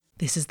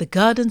This is the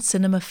Garden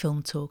Cinema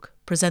Film Talk,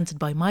 presented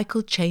by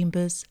Michael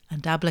Chambers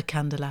and Abla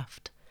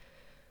Kandelaft.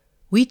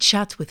 We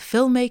chat with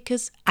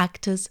filmmakers,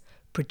 actors,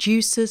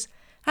 producers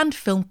and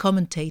film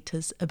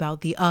commentators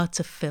about the art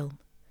of film.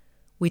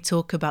 We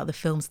talk about the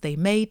films they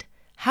made,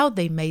 how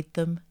they made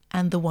them,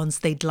 and the ones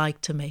they'd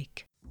like to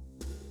make.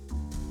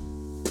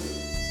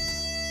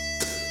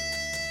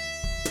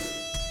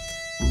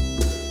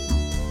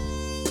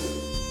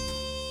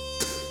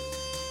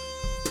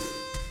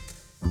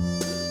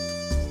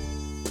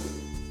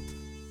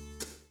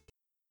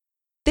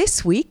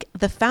 This week,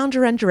 the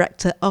founder and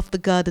director of the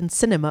Garden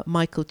Cinema,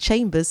 Michael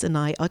Chambers, and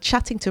I are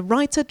chatting to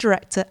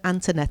writer-director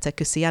Antoneta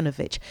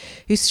Kusijanovic,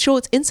 whose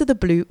short Into the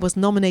Blue was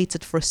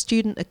nominated for a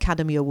Student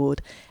Academy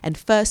Award, and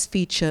first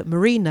feature,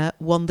 Murina,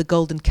 won the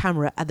Golden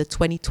Camera at the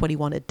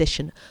 2021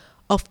 edition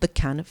of the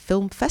Cannes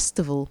Film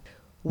Festival.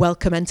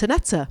 Welcome,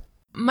 Antoneta.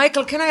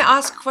 Michael, can I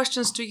ask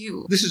questions to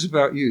you? This is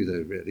about you,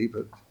 though, really,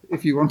 but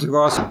if you want to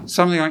ask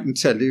something I can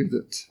tell you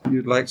that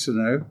you'd like to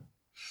know,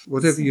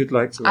 whatever you'd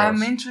like to ask.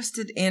 I'm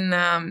interested in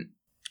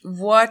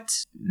what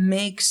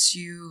makes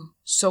you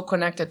so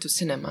connected to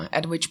cinema,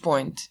 at which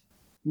point?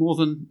 More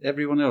than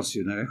everyone else,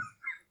 you know.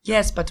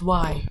 Yes, but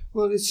why?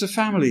 Well, it's a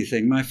family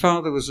thing. My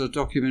father was a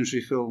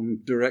documentary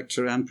film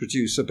director and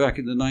producer back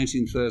in the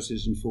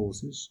 1930s and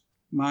 40s.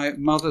 My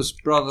mother's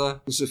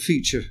brother was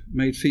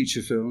made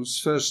feature films,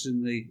 first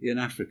in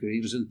Africa.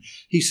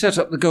 He set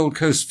up the Gold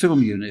Coast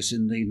Film Unit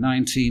in the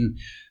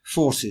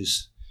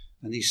 1940s.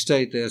 And he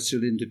stayed there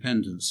till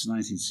independence,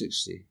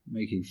 1960,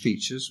 making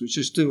features, which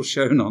are still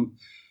shown on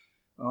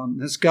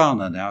there's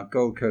Ghana now.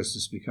 Gold Coast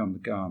has become the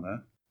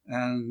Ghana.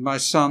 And my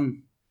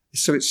son,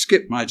 so it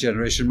skipped my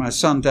generation. My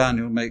son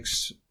Daniel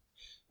makes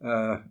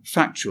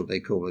factual, they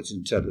call it,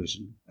 in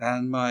television.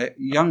 And my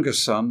younger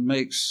son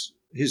makes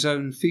his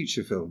own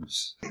feature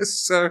films.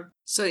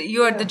 So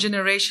you are the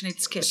generation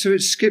it skipped. So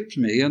it skipped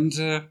me, and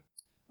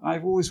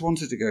I've always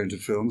wanted to go into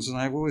films, and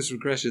I've always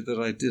regretted that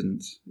I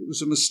didn't. It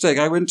was a mistake.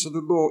 I went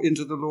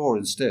into the law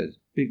instead.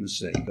 Big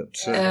mistake. But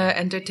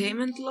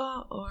entertainment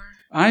law, or?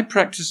 I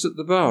practiced at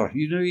the bar.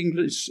 You know,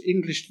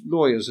 English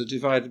lawyers are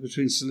divided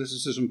between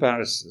solicitors and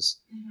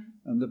barristers.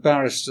 Mm-hmm. And the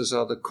barristers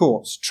are the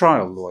courts,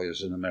 trial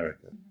lawyers in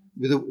America.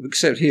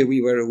 Except here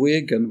we wear a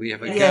wig and we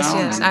have a gown.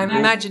 Yes, I'm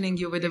imagining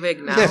you with a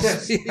wig now.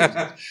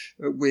 Yeah,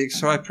 a wig.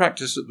 So I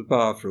practiced at the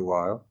bar for a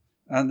while.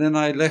 And then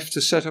I left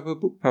to set up a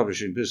book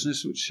publishing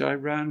business, which I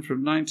ran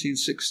from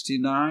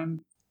 1969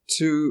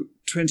 to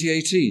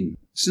 2018.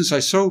 Since I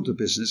sold the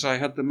business, I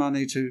had the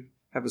money to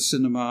have a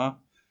cinema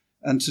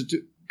and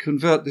to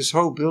convert this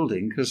whole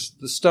building, because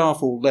the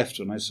staff all left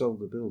when I sold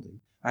the building.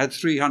 I had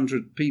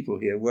 300 people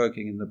here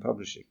working in the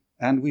publishing.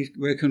 And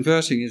we're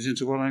converting it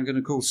into what I'm going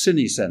to call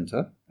Cine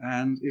Centre,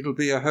 and it'll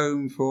be a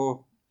home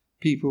for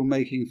people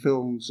making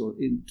films, or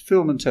in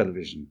film and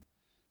television.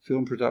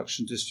 Film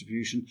production,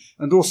 distribution,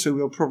 and also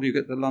we'll probably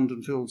get the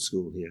London Film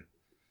School here.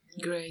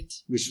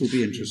 Great. Which will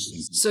be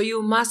interesting. So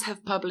you must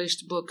have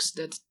published books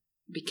that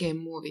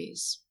became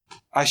movies.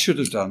 I should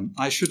have done.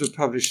 I should have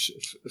published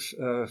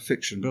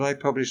fiction, but I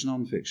published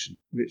non-fiction,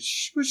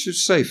 which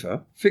is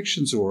safer.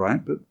 Fiction's all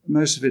right, but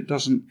most of it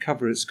doesn't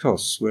cover its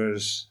costs,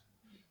 whereas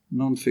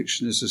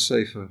non-fiction is a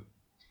safer.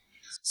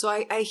 So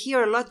I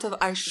hear a lot of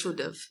I should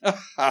have.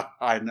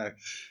 I know.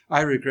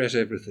 I regret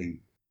everything.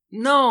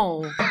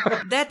 No,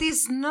 that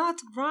is not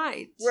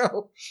right.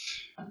 Well,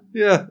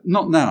 yeah,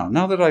 not now.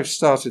 Now that I've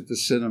started the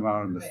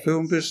cinema and the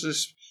film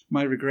business,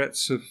 my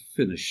regrets have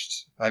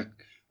finished.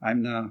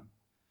 I'm now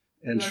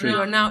entering.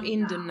 You're now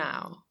in the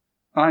now.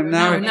 I'm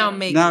now in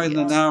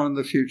the now and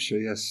the future,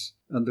 yes.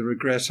 And the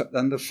regret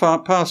and the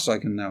far past I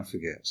can now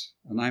forget.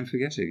 And I'm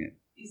forgetting it.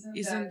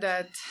 Isn't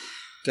that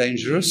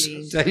dangerous?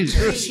 Healing.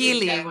 Dangerous.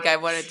 Healing, I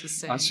wanted to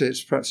say. I'd say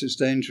perhaps it's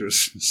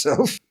dangerous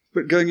myself.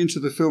 But going into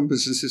the film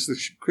business is the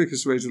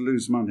quickest way to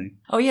lose money.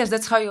 Oh, yes,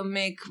 that's how you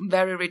make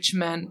very rich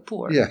men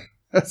poor. Yeah,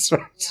 that's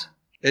right.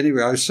 Yeah.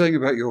 Anyway, I was saying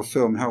about your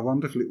film, how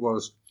wonderful it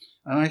was.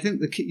 And I think,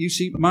 you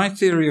see, my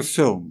theory of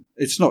film,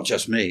 it's not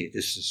just me,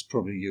 this is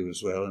probably you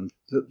as well, and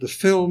that the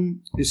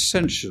film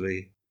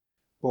essentially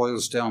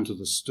boils down to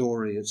the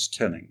story it's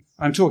telling.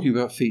 I'm talking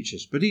about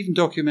features, but even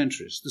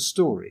documentaries, the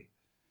story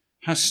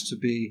has to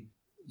be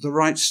the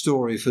right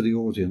story for the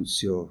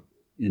audience you're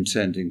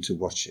intending to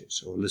watch it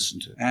or listen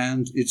to.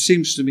 And it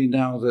seems to me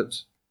now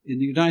that in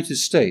the United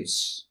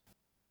States,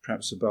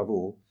 perhaps above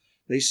all,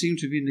 they seem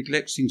to be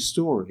neglecting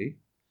story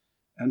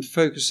and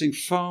focusing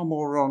far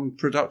more on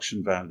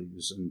production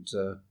values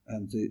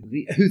and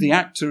who the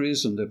actor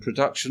is and the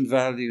production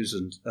values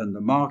and the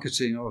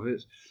marketing of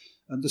it.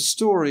 And the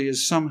story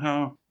is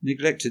somehow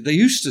neglected. They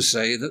used to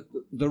say that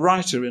the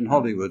writer in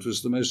Hollywood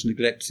was the most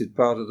neglected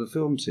part of the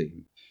film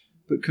team.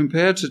 But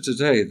compared to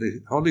today,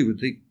 the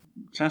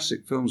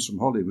classic films from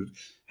Hollywood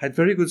had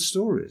very good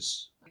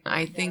stories.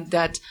 I think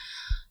that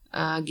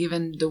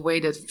given the way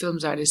that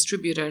films are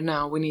distributed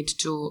now, we need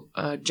to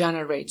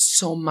generate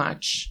so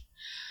much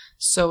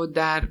so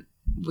that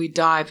we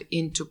dive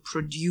into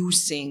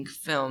producing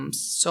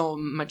films so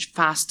much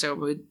faster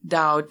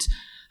without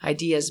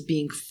ideas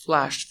being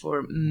flashed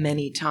for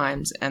many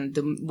times, and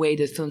the way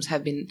that films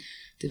have been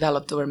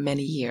developed over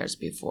many years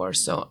before.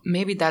 So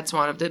maybe that's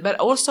one of the, but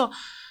also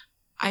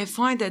I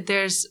find that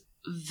there's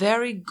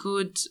very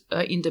good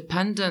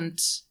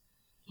independent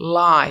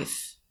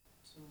life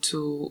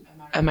to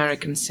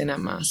American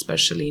cinema,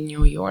 especially in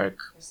New York.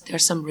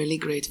 There's some really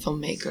great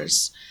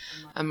filmmakers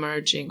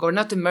emerging, or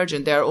not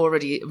emerging, they're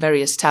already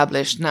very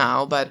established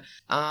now, but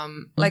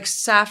like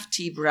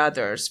Safdie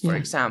brothers, for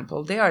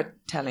example, they are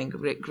telling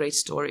great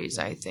stories,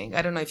 I think.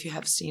 I don't know if you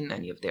have seen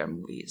any of their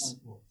movies.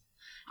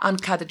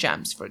 Uncut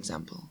Gems, for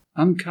example.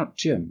 Uncut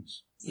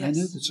Gems? Yes. I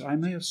know that I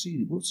may have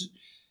seen it. What's it?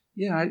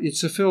 Yeah,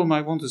 it's a film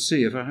I want to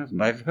see if I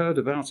haven't. I've heard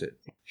about it.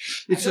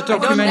 It's a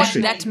documentary. I don't watch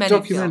that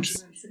many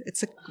films.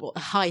 It's a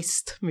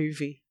heist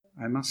movie.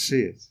 I must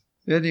see it.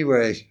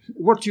 Anyway,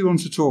 what do you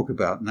want to talk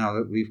about now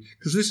that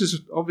because this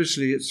is,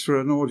 obviously, it's for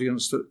an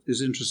audience that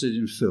is interested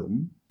in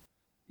film.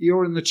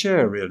 You're in the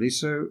chair, really,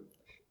 so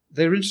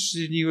they're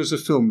interested in you as a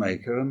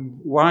filmmaker and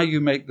why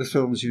you make the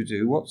films you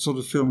do, what sort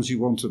of films you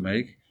want to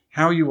make,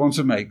 how you want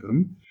to make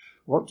them,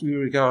 what do you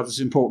regard as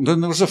important.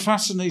 And there was a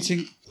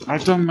fascinating,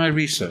 I've done my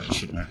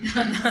research, you know,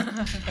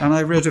 and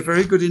I read a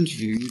very good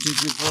interview you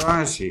did with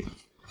Variety,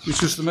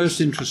 which was the most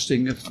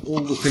interesting of all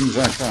the things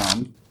I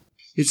found.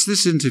 It's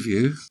this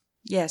interview.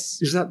 Yes.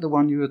 Is that the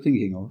one you were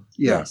thinking of?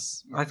 Yeah.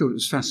 Yes. I thought it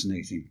was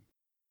fascinating.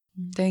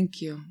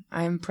 Thank you.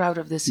 I am proud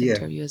of this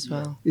interview as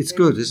well. It's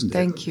good, isn't it?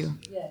 Thank you.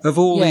 Of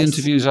all the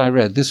interviews I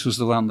read, this was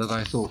the one that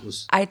I thought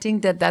was... I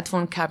think that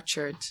one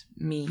captured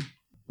me.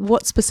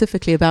 What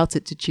specifically about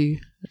it did you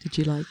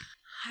like?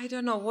 I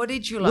don't know. What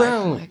did you like?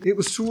 Well, it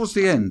was towards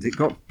the end. It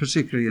got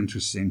particularly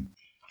interesting.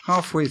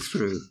 Halfway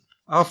through,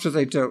 after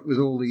they dealt with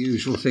all the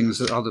usual things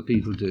that other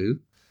people do,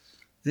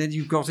 then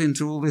you got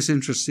into all these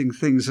interesting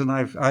things, and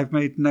I've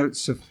made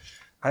notes of...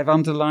 I've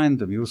underlined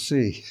them, you'll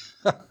see.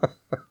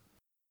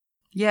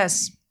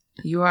 Yes,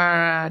 you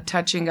are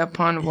touching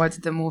upon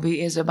what the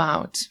movie is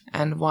about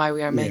and why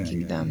we are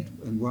making them.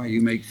 Yeah. And why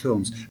you make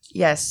films.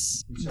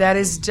 Yes, that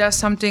is just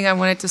something I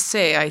wanted to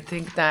say. I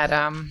think that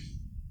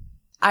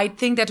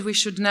we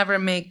should never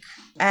make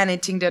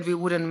anything that we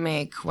wouldn't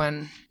make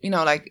when,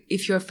 like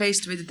if you're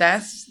faced with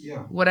death,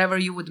 whatever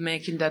you would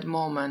make in that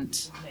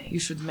moment, you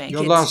should make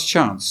your it. last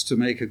chance to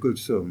make a good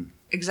film.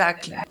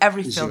 Exactly.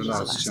 Every film is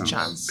a last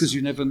chance. Because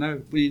you never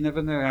know. You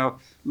never know how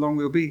long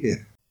we'll be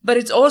here. But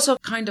it's also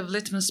kind of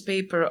litmus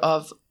paper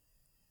of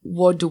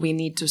what do we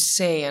need to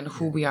say and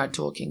who we are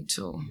talking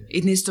to.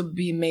 It needs to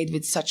be made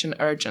with such an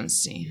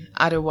urgency.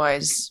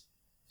 Otherwise,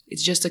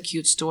 it's just a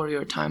cute story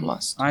or time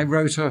lost. I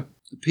wrote a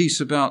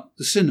piece about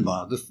the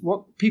cinema.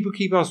 What people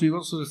keep asking me,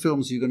 what sort of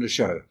films are you going to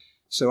show?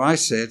 So I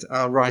said,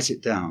 I'll write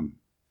it down.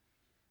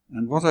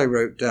 And what I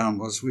wrote down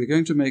was, we're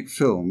going to make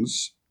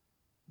films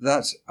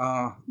that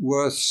are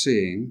worth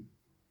seeing.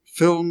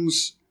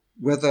 Films,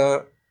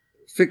 whether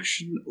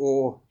fiction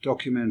or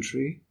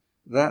documentary,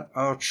 that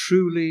are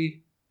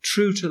truly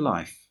true to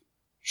life.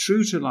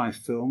 True to life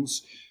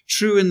films,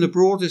 true in the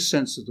broadest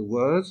sense of the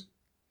word,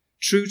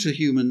 true to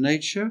human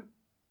nature,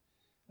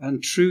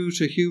 and true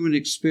to human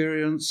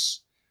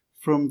experience,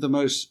 from the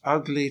most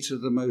ugly to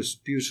the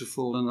most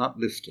beautiful and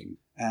uplifting.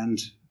 And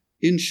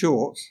in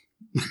short,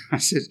 I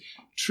said,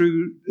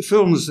 true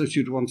films that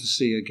you'd want to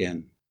see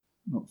again,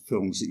 not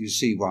films that you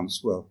see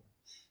once. Well,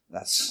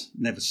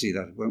 never see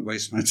that. I won't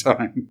waste my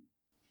time.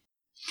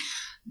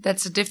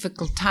 That's a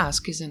difficult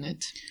task, isn't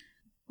it?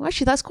 Well,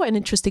 actually, that's quite an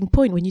interesting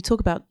point when you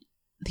talk about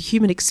the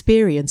human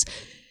experience.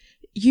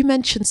 You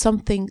mentioned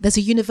something, there's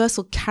a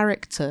universal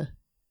character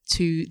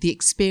to the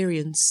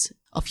experience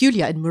of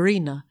Julia and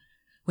Murina,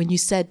 when you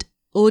said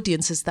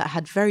audiences that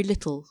had very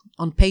little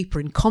on paper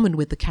in common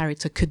with the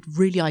character could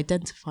really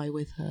identify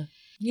with her.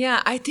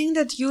 Yeah, I think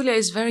that Julia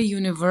is a very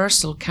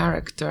universal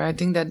character. I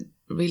think that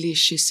really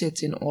she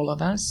sits in all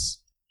of us.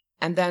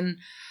 And then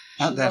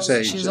at that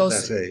age.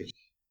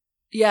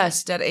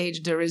 Yes, that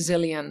age, the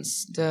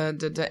resilience,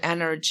 the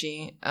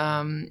energy,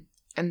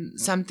 and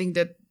something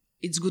that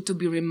it's good to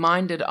be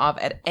reminded of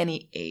at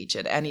any age,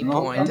 at any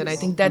point. And I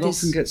think that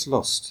often gets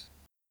lost.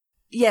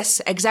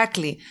 Yes,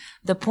 exactly.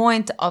 The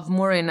point of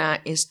Murina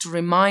is to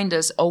remind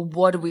us of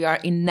what we are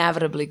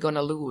inevitably going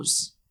to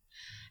lose.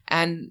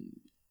 And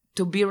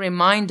to be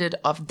reminded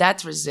of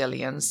that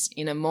resilience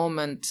in a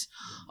moment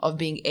of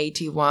being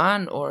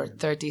 81 or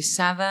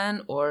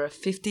 37 or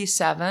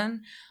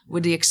 57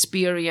 with the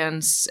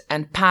experience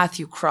and path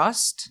you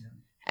crossed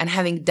and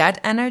having that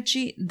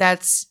energy,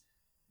 that's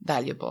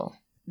valuable.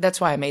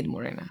 That's why I made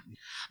Murina.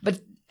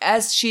 But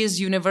as she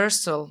is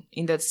universal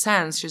in that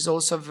sense, she's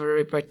also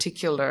very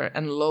particular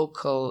and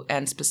local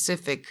and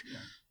specific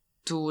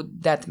to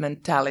that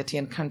mentality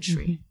and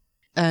country.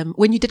 Mm-hmm.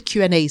 When you did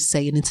Q&As,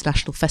 say, in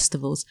international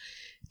festivals,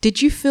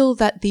 did you feel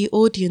that the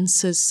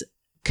audiences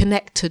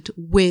connected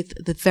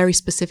with the very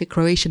specific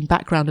Croatian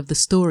background of the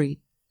story?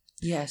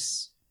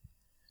 Yes.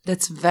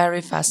 That's a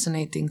very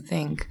fascinating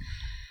thing.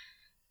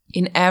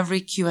 In every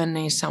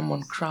Q&A,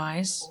 someone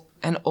cries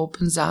and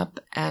opens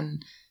up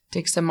and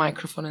takes the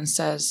microphone and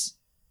says,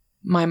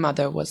 my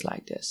mother was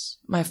like this.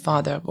 My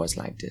father was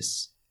like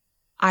this.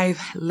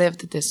 I've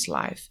lived this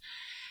life.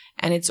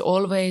 And it's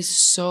always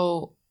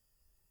so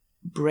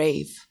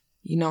brave.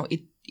 You know,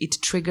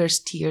 it triggers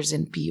tears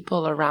in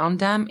people around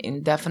them,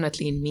 and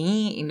definitely in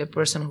me, in the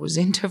person who's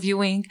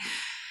interviewing.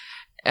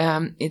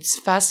 It's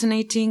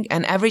fascinating.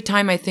 And every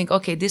time I think,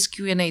 okay, this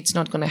Q&A is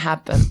not going to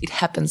happen, it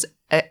happens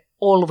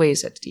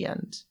always at the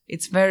end.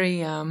 It's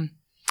very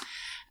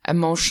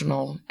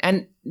emotional.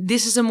 And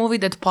this is a movie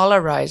that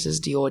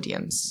polarizes the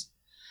audience.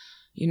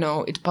 You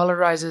know, it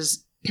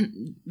polarizes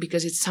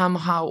because it's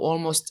somehow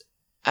almost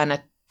an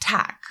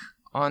attack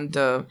on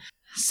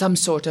some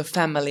sort of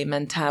family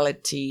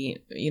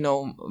mentality, you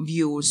know,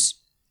 views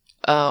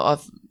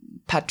of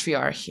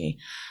patriarchy.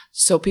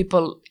 So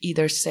people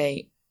either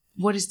say,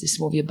 what is this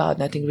movie about?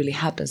 Nothing really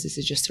happens. This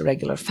is just a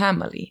regular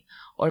family.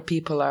 Or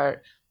people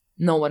are,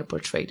 no one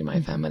portrayed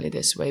my family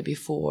this way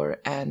before.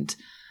 And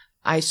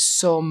I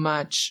so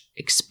much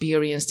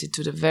experienced it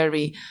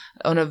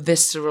on a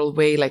visceral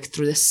way, like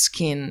through the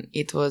skin.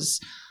 It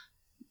was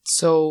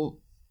so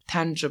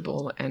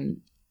tangible and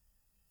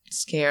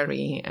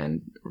scary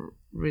and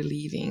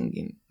relieving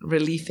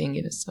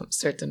in a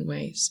certain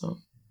way. So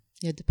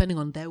yeah, depending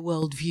on their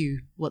worldview,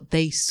 what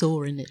they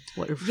saw in it,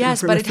 what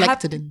yes, but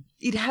reflected in.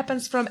 It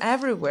happens from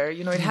everywhere.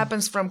 You know, it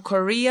happens from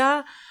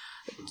Korea,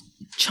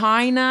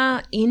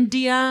 China,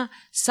 India,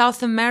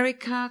 South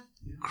America,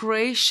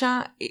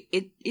 Croatia.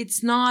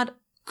 It's not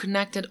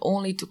connected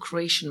only to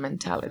Croatian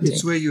mentality.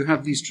 It's where you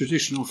have these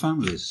traditional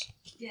families.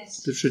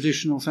 Yes. The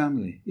traditional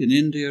family in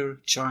India,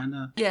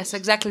 China. Yes,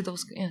 exactly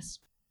those. Yes.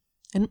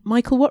 And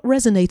Michael, what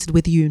resonated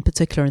with you in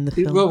particular in the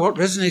film? Well, what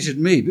resonated with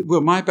me,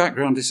 well, my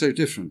background is so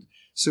different.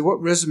 So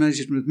what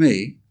resonated with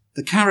me,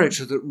 the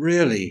character that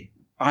really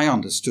I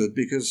understood,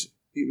 because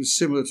it was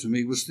similar to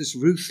me, was this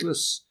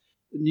ruthless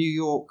New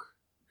York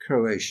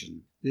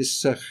Croatian,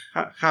 this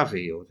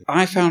Javi.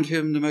 I found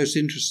him the most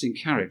interesting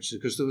character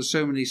because there were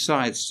so many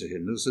sides to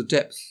him. There was a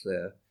depth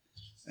there.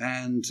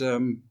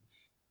 And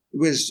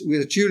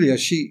with Julia,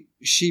 she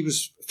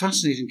was a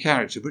fascinating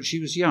character, but she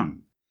was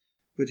young.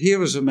 But here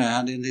was a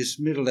man in his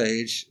middle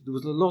age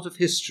with a lot of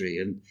history,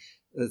 and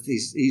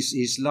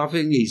he's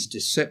loving, he's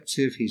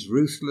deceptive, he's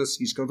ruthless,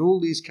 he's got all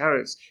these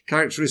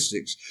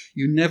characteristics.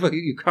 You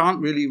can't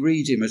really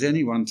read him at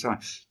any one time.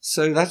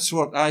 So that's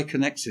what I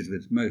connected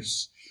with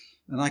most.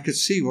 And I could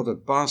see what a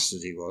bastard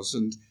he was,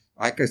 and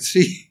I could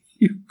see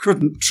you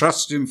couldn't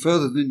trust him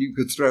further than you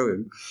could throw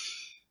him.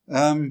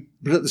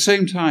 But at the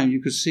same time,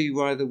 you could see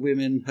why the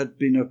women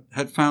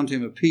had found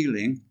him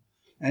appealing,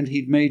 and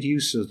he'd made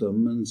use of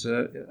them, and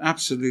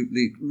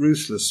absolutely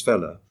ruthless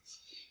fella.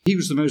 He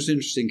was the most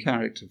interesting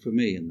character for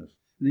me, and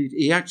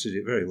he acted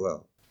it very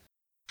well.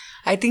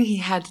 I think he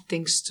had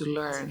things to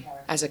learn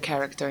as a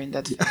character in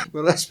that film.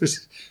 Well, that's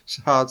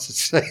hard to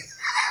say.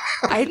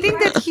 I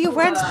think that he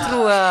went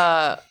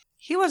through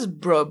he was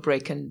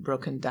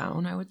broken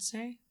down, I would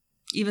say.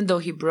 Even though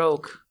he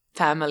broke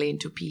family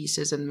into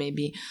pieces and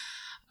maybe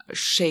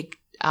shake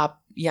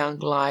up young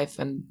life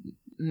and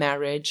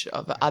marriage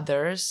of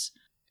others,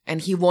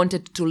 and he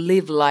wanted to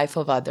live life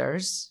of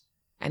others,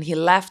 and he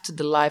left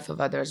the life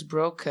of others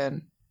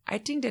broken, I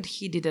think that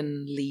he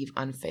didn't leave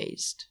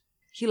unfazed.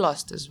 He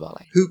lost as well.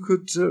 Who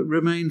could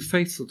remain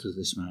faithful to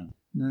this man?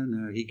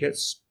 No.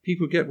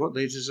 People get what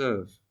they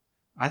deserve.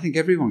 I think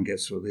everyone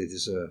gets what they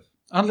deserve.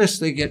 Unless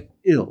they get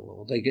ill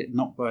or they get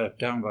knocked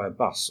down by a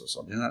bus or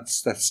something.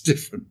 That's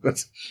different.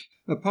 But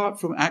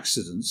apart from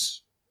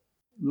accidents,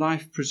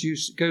 life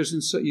goes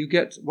in, so you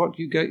get what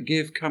you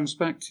give comes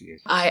back to you.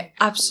 I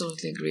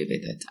absolutely agree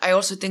with it. I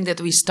also think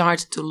that we start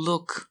to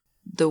look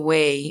the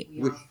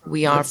way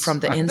we are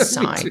from the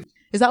inside.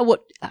 Is that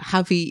what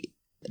Javi,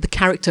 the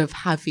character of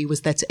Javi,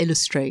 was there to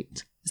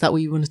illustrate? Is that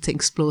what you wanted to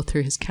explore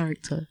through his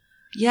character?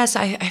 Yes,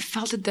 I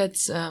felt that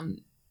that's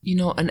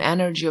an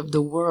energy of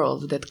the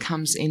world that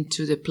comes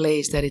into the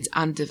place that it's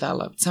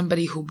undeveloped.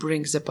 Somebody who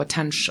brings a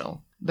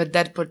potential. But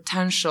that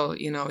potential,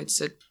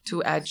 it's a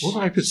two-edged sword.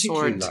 What I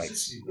particularly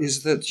liked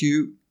is that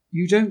you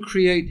don't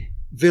create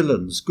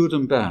villains, good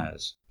and bad.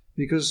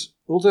 Because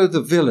although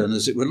the villain,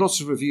 as it were, lots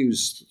of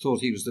reviews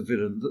thought he was the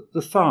villain,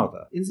 the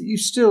father,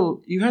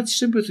 you had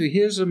sympathy.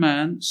 Here's a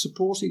man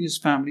supporting his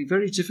family,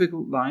 very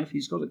difficult life.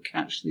 He's got to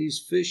catch these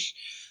fish.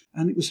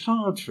 And it was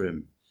hard for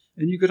him.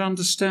 And you could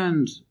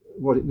understand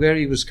where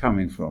he was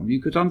coming from.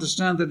 You could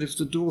understand that if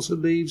the daughter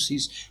leaves,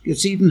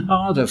 it's even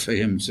harder for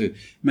him to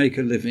make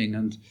a living.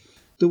 And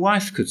the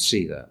wife could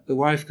see that. The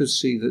wife could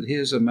see that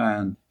here's a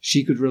man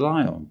she could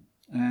rely on.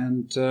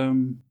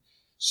 And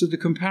so the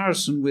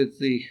comparison with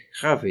the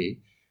Javi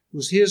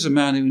was, here's a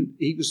man who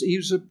he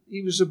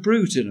was a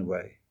brute in a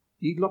way.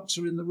 He locked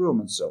her in the room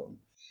and so on.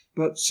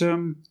 But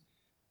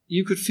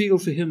you could feel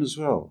for him as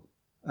well.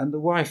 And the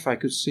wife, I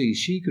could see,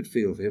 she could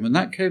feel for him. And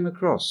that came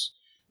across.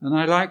 And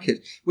I like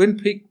it. When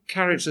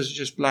characters are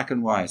just black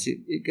and white,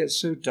 it gets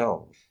so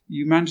dull.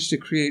 You manage to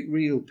create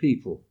real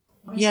people.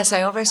 Yes,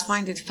 I always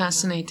find it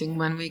fascinating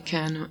when we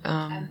can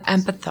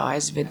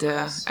empathize with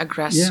the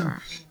aggressor. Yeah,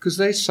 because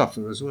they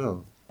suffer as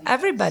well.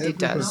 Everybody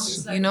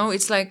does.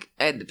 It's like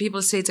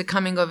people say it's a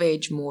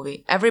coming-of-age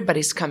movie.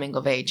 Everybody's coming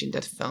of age in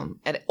that film,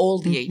 at all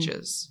the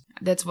ages.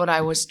 that's what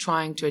I was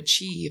trying to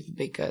achieve,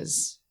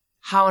 because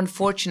how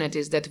unfortunate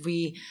is that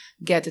we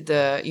get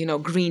the,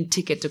 green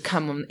ticket to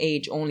come on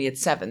age only at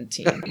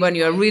 17 when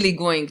you're really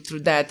going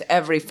through that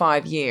every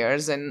 5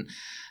 years, and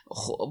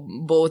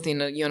both in,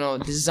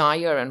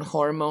 desire and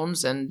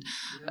hormones and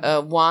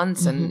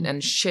wants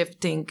and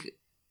shifting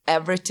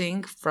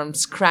everything from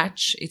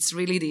scratch. It's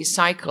really these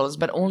cycles,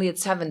 but only at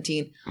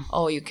 17,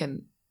 you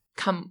can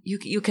come,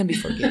 you can be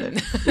forgiven.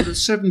 But at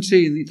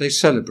 17, they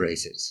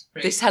celebrate it.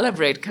 They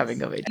celebrate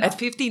coming of age. At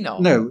 15, no.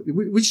 No,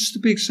 which is the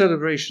big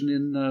celebration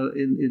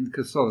in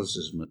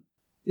Catholicism.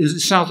 In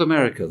South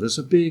America, there's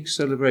a big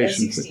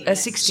celebration. 16,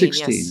 16,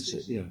 yes. is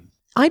it? Yeah.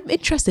 I'm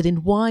interested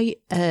in why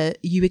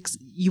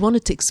you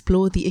wanted to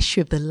explore the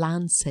issue of the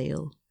land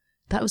sale.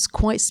 That was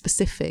quite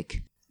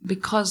specific.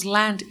 Because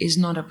land is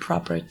not a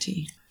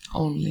property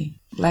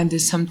only. Land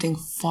is something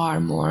far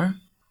more.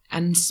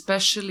 And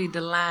especially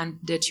the land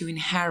that you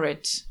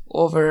inherit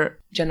over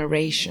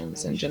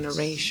generations and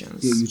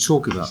generations. Yeah, you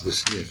talk about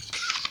this gift.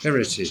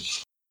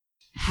 Heritage.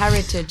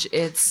 Heritage,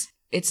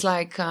 it's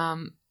like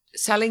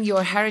selling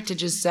your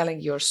heritage is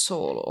selling your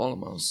soul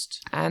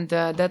almost. And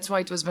that's why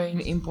it was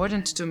very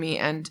important to me.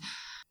 And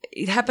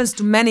it happens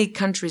to many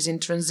countries in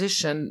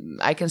transition.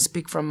 I can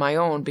speak from my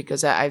own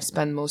because I've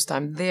spent most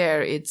time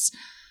there. It's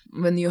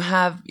when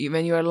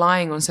you're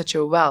lying on such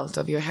a wealth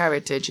of your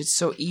heritage, it's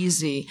so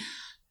easy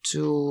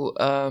to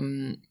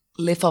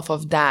live off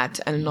of that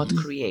and not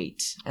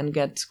create and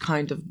get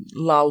kind of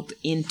lulled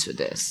into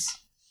this.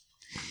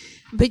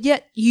 But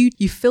yet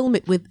you film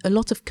it with a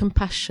lot of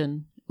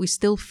compassion. We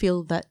still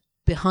feel that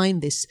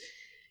behind this,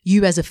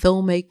 you as a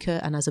filmmaker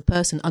and as a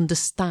person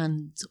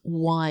understand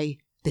why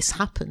this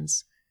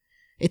happens.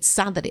 It's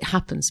sad that it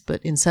happens,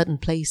 but in certain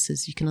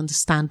places you can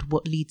understand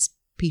what leads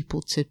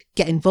people to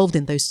get involved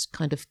in those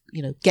kind of,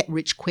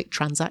 get-rich-quick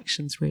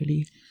transactions,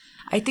 really.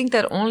 I think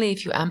that only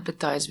if you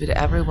empathize with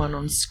everyone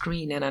on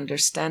screen and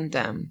understand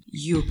them,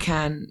 you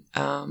can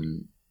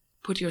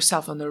put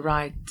yourself on the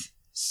right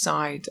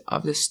side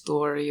of the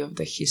story, of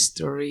the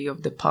history,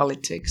 of the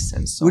politics,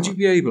 and so on. Would you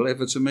be able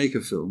ever to make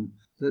a film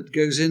that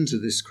goes into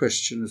this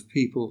question of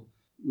people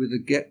with a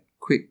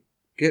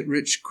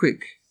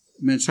get-rich-quick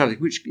mentality,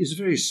 which is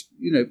very,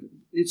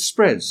 it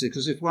spreads,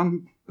 because if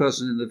one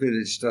person in the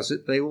village does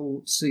it, they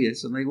all see it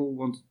and they all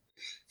want to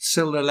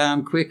sell their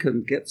land quick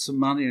and get some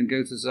money and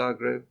go to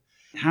Zagreb.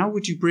 How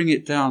would you bring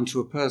it down to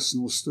a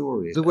personal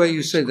story? The way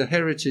you say the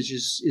heritage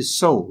is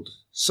sold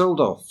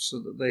off, so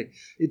that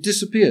it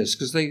disappears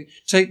because they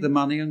take the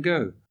money and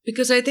go.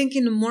 Because I think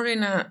in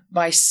Murina,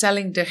 by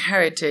selling the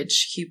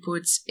heritage, he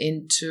puts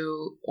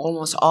into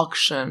almost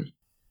auction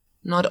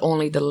not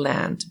only the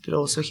land, but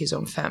also his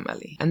own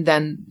family, and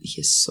then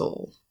his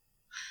soul.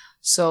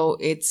 So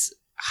it's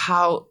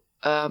how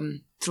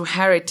through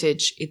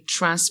heritage it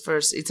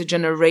transfers. It's a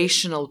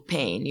generational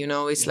pain,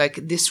 it's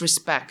like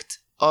disrespect.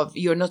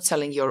 You're not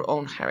selling your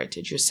own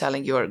heritage, you're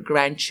selling your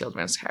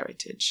grandchildren's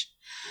heritage.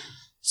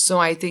 So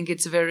I think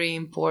it's very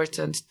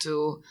important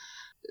to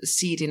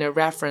see it in a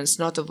reference,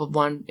 not of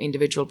one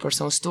individual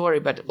personal story,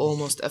 but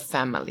almost a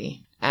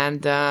family.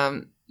 And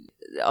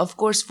of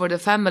course, for the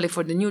family,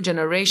 for the new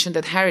generation,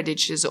 that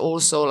heritage is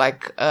also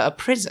like a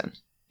prison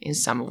in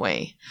some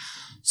way.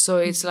 So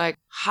it's like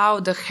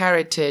how the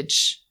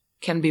heritage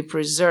can be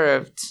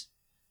preserved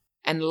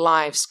and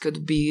lives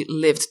could be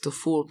lived to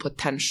full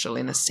potential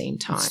in the same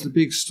time. It's the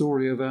big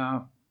story of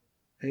our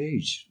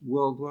age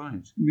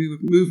worldwide.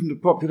 Moving the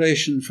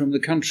population from the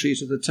country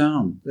to the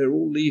town. They're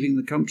all leaving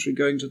the country,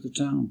 going to the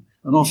town,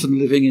 and often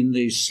living in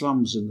these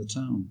slums in the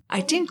town.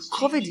 I think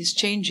COVID is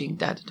changing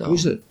that, though.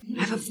 Is it?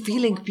 I have a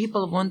feeling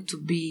people want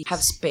to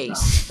have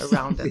space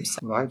around themselves.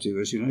 Well, I do,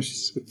 as you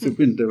notice, with the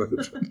window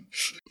open.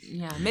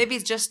 Yeah, maybe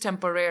it's just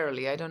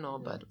temporarily. I don't know,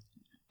 but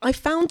I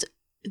found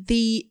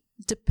the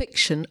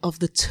depiction of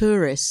the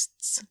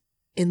tourists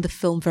in the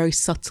film very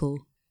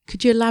subtle.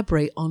 Could you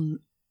elaborate on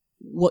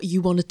what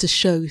you wanted to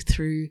show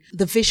through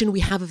the vision we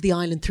have of the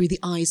island through the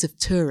eyes of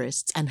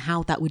tourists and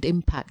how that would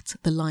impact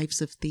the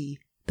lives of the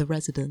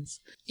residents?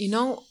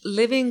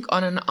 Living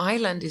on an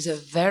island is a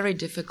very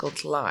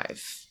difficult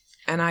life.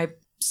 And I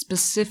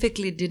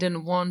specifically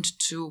didn't want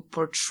to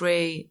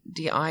portray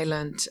the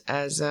island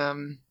as a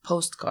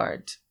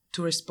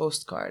tourist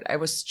postcard. I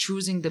was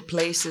choosing the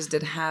places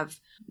that have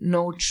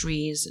no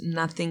trees,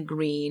 nothing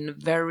green,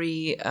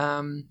 very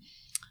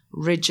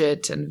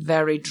rigid and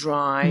very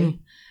dry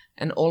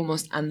and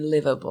almost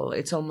unlivable.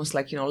 It's almost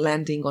like,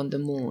 landing on the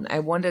moon. I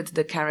wanted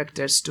the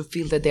characters to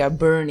feel that they are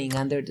burning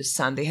under the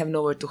sun. They have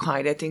nowhere to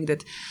hide. I think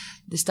that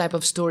this type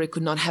of story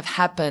could not have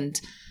happened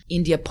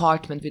in the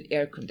apartment with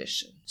air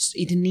conditioning.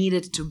 It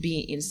needed to be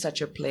in such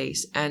a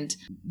place. And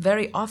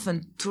very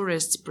often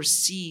tourists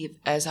perceive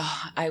as,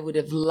 I would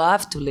have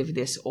loved to live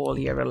this all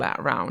year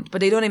round.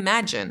 But they don't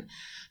imagine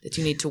that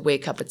you need to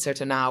wake up at a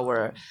certain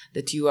hour,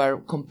 that you are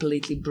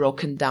completely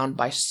broken down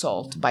by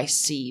salt, by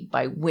sea,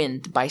 by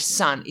wind, by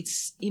sun.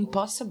 It's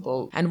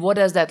impossible. And what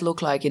does that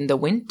look like in the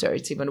winter?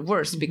 It's even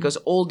worse because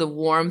all the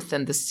warmth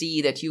and the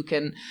sea that you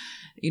can,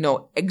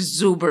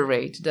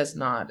 exuberate does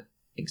not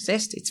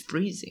exist. It's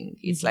freezing.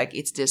 It's like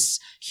it's this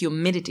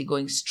humidity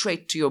going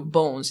straight to your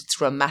bones. It's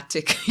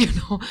dramatic,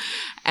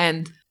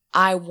 And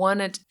I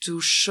wanted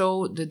to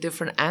show the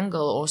different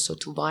angle also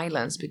to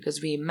violence,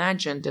 because we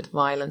imagine that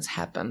violence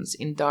happens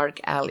in dark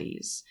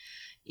alleys,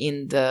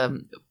 in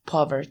the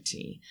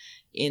poverty,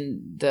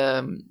 in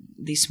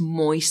these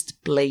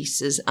moist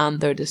places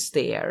under the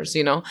stairs,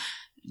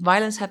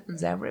 Violence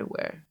happens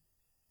everywhere.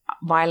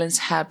 Violence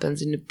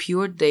happens in the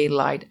pure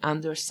daylight,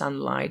 under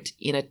sunlight,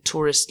 in a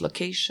tourist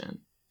location.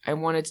 I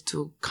wanted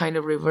to kind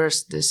of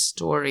reverse this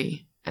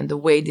story and the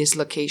way these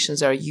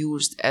locations are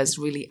used as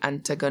really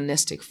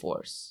antagonistic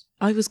force.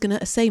 I was going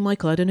to say,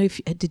 Michael, I don't know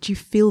did you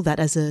feel that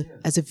as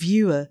a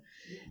viewer,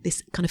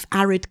 this kind of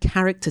arid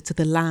character to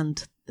the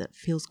land that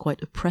feels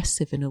quite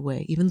oppressive in a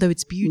way, even though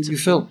it's beautiful?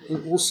 Well, you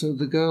felt also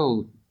the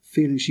girl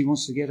feeling she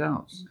wants to get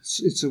out.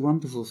 It's a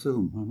wonderful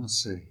film, I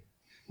must say.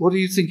 What are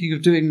you thinking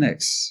of doing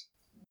next?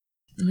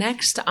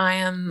 Next, I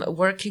am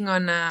working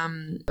on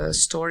a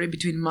story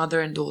between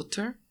mother and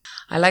daughter.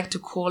 I like to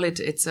call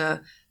it's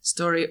a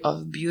story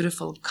of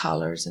beautiful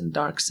colors and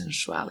dark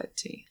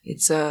sensuality.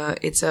 These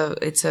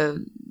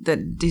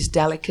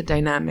delicate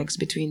dynamics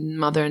between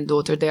mother and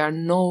daughter. They are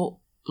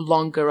no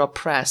longer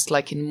oppressed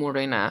like in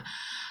Murina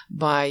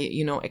by,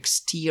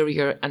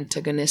 exterior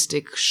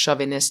antagonistic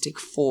chauvinistic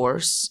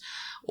force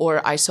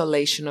or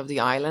isolation of the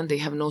island. They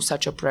have no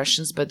such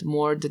oppressions, but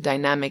more the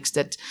dynamics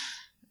that...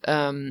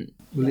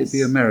 Will it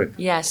be America?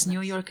 Yes,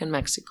 New York and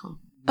Mexico.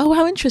 Oh,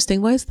 how interesting.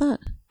 Why is that?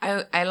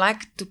 I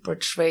like to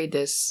portray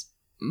this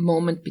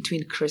moment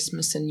between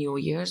Christmas and New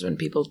Year's when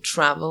people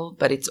travel,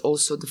 but it's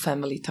also the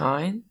family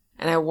time.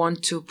 And I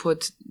want to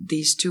put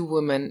these two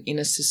women in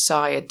a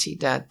society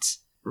that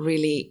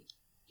really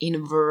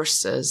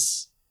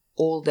inverses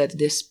all that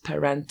this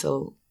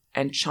parental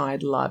and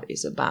child love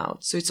is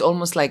about. So it's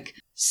almost like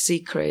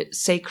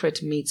sacred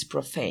meets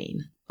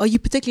profane. Are you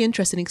particularly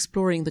interested in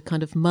exploring the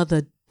kind of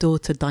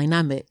mother-daughter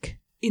dynamic?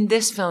 In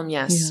this film,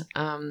 yes.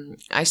 Yeah.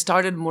 I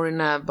started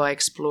Murina by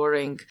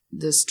exploring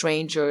the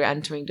stranger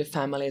entering the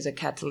family as a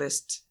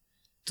catalyst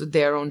to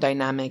their own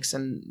dynamics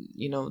and,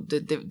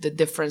 the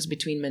difference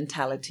between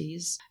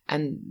mentalities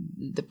and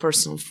the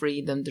personal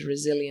freedom, the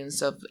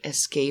resilience of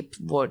escape,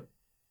 what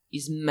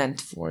is meant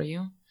for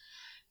you.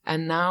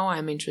 And now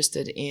I'm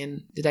interested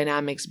in the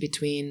dynamics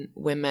between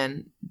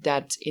women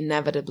that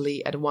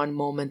inevitably at one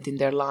moment in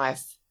their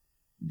life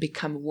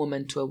become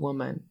woman,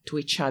 to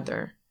each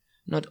other.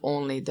 Not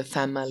only the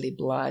family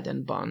blood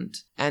and bond.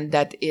 And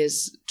that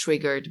is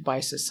triggered by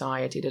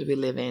society that we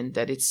live in,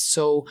 that it's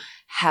so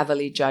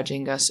heavily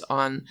judging us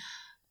on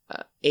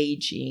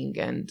aging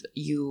and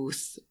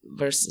youth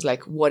versus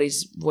like what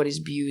is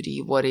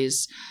beauty, what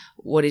is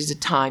the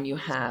time you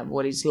have,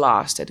 what is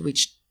lost, at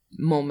which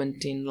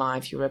moment in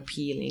life you're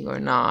appealing or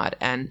not,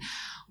 and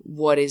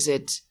what is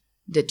it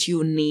that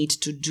you need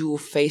to do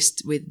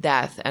faced with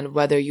death, and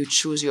whether you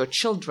choose your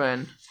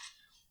children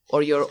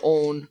or your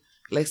own,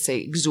 let's say,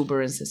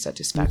 exuberance and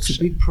satisfaction.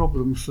 It's a big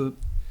problem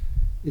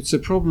it's a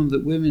problem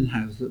that women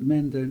have that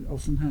men don't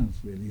often have,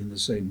 really, in the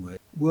same way.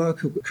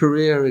 Work,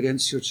 career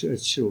against your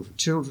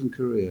children,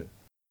 career.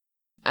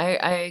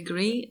 I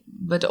agree,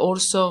 but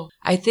also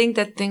I think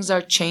that things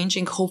are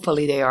changing.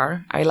 Hopefully they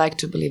are. I like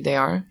to believe they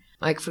are.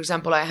 Like, for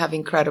example, I have an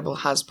incredible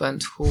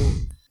husband who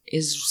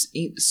is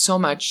so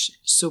much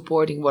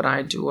supporting what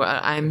I do.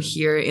 I'm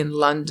here in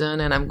London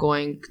and I'm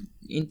going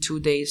in 2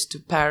 days to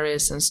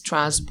Paris and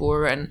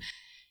Strasbourg, and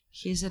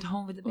he's at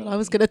home with the baby. Well, I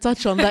was going to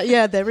touch on that.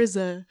 Yeah, there is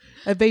a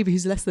baby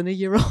who's less than a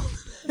year old.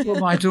 Well,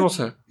 my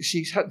daughter,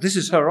 this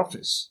is her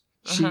office.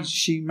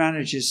 She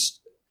manages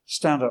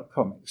stand-up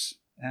comics,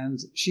 and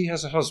she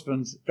has a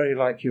husband very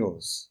like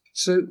yours.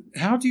 So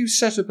how do you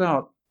set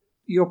about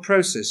your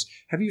process?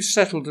 Have you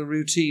settled a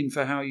routine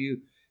for how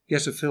you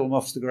get a film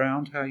off the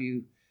ground, how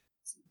you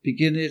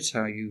begin it,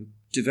 how you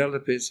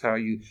develop it, how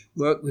you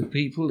work with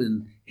people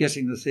in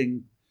getting the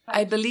thing?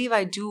 I believe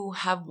I do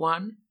have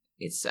one.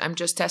 I'm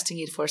just testing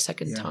it for a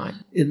second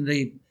time. In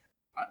the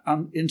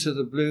Into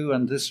the Blue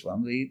and this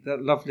one,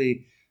 that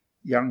lovely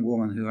young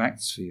woman who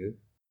acts for you.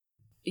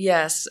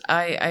 Yes,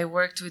 I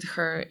worked with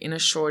her in a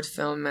short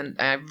film, and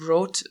I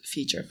wrote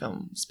feature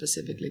film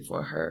specifically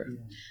for her.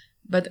 Yeah.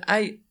 But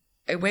I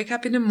wake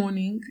up in the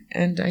morning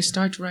and I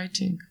start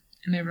writing.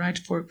 And I write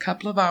for a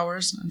couple of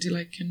hours until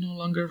I can no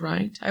longer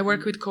write. I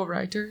work with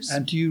co-writers.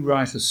 And do you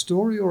write a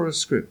story or a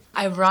script?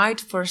 I write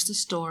first a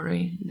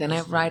story, then I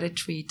write a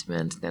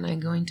treatment, then I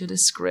go into the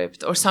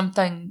script, or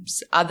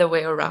sometimes other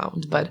way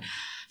around. But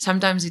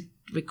sometimes it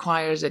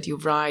requires that you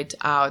write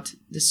out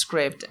the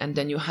script and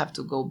then you have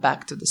to go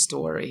back to the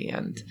story.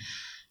 And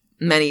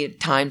many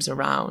times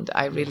around,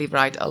 I really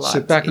write a lot.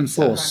 So back and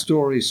forth,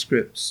 story,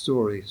 script.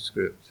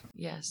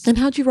 Yes. And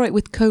how do you write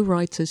with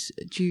co-writers?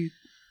 Do you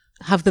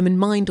have them in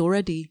mind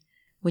already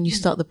when you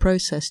start the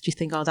process? Do you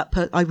think,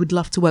 I would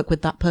love to work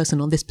with that person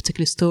on this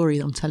particular story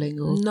I'm telling?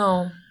 Or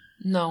No.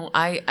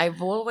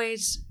 I've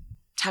always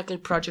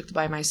tackled project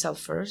by myself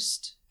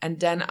first, and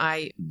then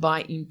I,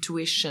 by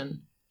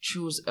intuition,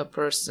 choose a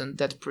person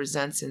that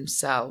presents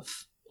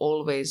himself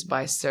always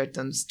by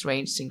certain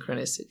strange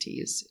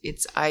synchronicities.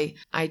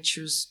 I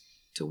choose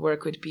to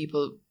work with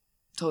people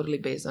totally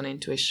based on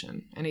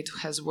intuition, and it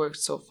has worked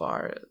so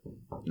far,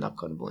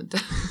 knock on wood.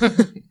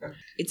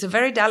 It's a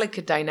very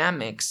delicate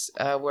dynamics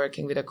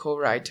working with a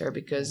co-writer,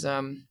 because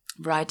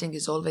writing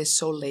is always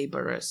so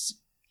laborious.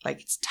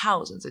 Like, it's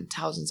thousands and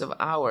thousands of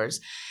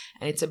hours,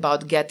 and it's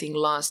about getting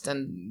lost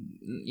and,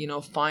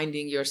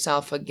 finding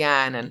yourself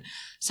again. And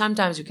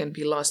sometimes you can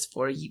be lost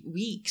for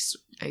weeks.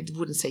 I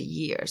wouldn't say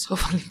years,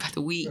 hopefully,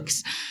 but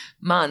weeks,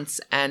 months.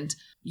 And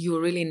you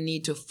really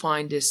need to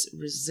find this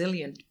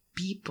resilient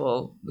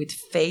people with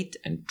faith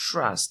and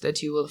trust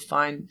that you will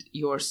find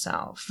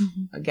yourself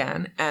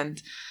again.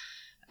 And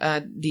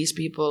these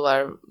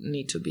people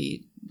need to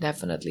be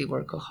definitely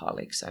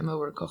workaholics. I'm a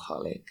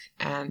workaholic,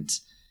 and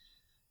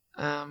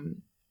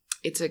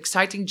it's an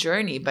exciting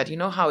journey, but you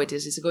know how it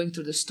is. It's going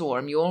through the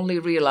storm. You only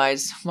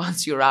realize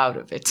once you're out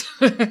of it.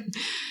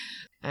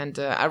 And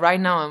right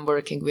now I'm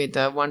working with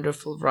a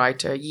wonderful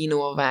writer,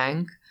 Yino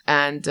Wang.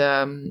 And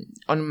on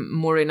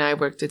Murina, I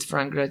worked with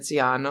Frank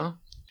Graziano.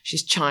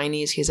 She's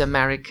Chinese, he's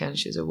American.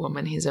 She's a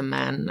woman, he's a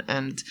man.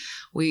 And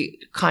we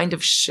kind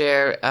of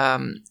share,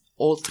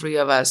 all three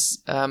of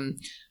us,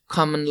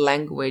 common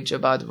language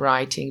about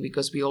writing,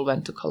 because we all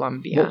went to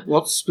Columbia.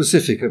 What's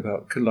specific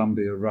about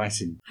Columbia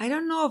writing? I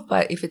don't know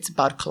if it's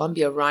about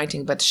Columbia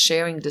writing, but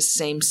sharing the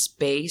same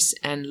space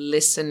and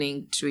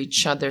listening to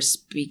each other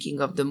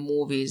speaking of the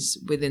movies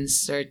within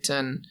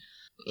certain,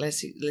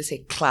 let's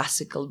say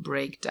classical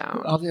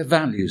breakdown. Are there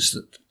values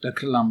that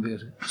Columbia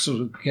sort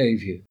of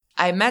gave you?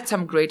 I met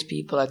some great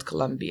people at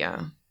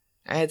Columbia.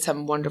 I had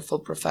some wonderful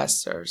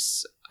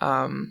professors.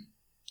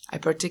 I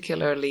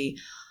particularly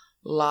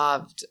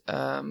loved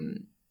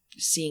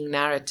seeing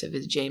narrative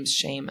with James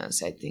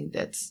Schamus. I think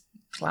that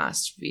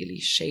class really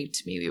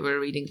shaped me. We were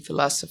reading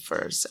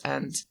philosophers,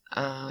 and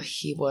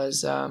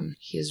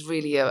he's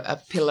really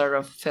a pillar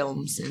of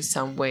films in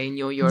some way,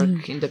 New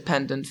York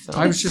independent film.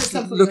 I was just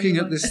looking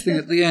at this thing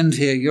at the end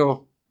here,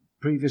 your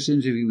previous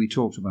interview we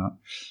talked about.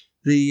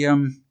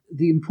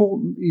 The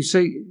important, you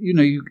say,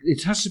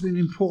 it has to be an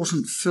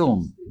important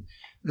film,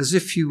 as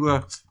if you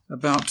were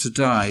about to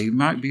die. It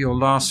might be your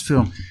last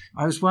film.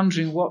 I was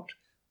wondering what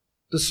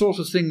the sort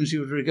of things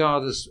you would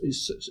regard as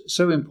is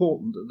so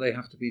important that they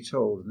have to be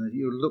told, and that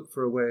you look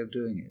for a way of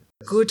doing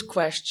it. Good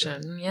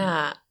question.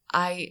 Yeah,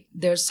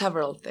 there's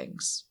several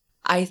things.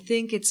 I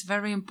think it's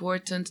very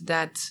important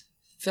that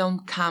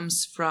film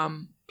comes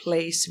from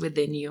place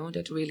within you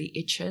that really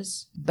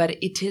itches, but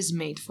it is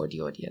made for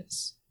the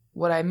audience.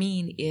 What I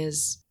mean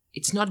is,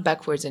 it's not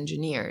backwards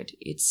engineered.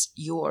 It's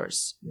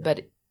yours,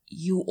 but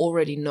you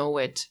already know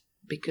it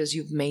because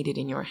you've made it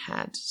in your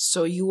head.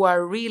 So you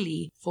are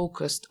really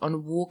focused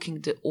on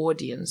walking the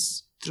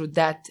audience through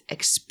that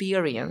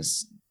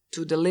experience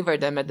to deliver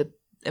them at the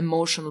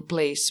emotional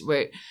place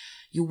where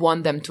you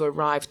want them to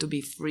arrive, to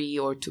be free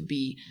or to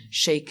be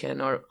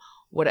shaken or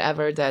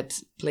whatever that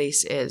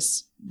place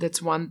is.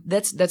 That's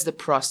the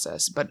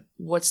process. But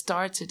what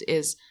starts it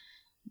is,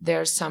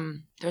 there's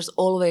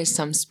always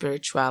some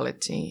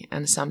spirituality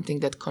and something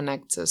that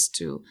connects us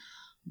to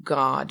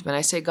God. When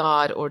I say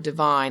God or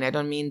divine, I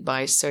don't mean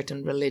by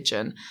certain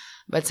religion,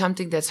 but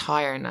something that's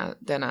higher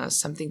than us,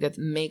 something that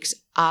makes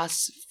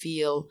us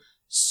feel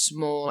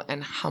small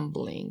and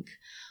humbling,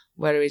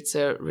 whether it's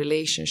a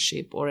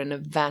relationship or an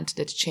event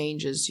that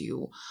changes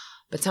you,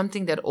 but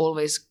something that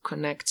always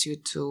connects you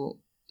to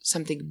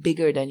something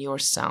bigger than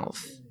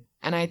yourself.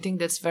 And I think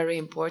that's very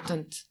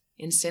important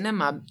in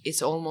cinema.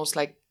 It's almost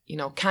like,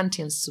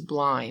 Kantian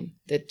sublime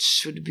that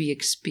should be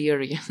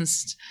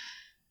experienced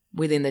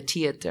within the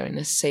theater in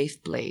a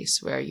safe place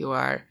where you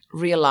are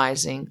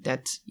realizing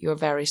that you're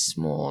very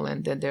small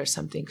and that there's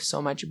something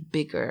so much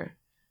bigger,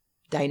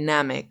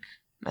 dynamic,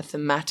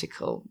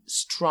 mathematical,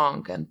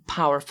 strong and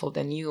powerful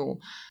than you.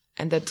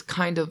 And that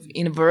kind of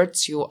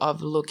inverts you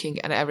of looking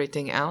at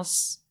everything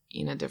else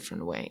in a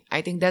different way.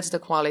 I think that's the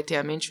quality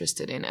I'm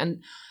interested in.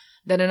 And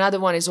then another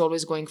one is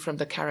always going from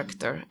the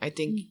character. I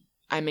think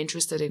I'm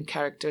interested in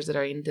characters that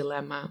are in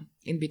dilemma,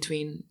 in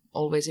between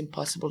always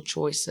impossible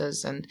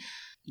choices, and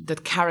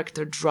that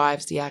character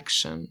drives the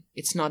action.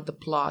 It's not the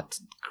plot.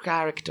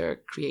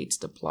 Character creates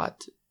the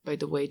plot by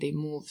the way they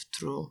move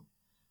through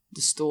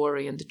the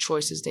story and the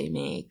choices they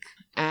make.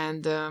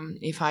 And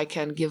if I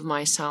can give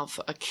myself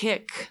a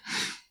kick,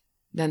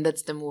 then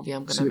that's the movie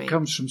I'm going to make. So it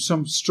comes from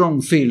some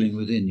strong feeling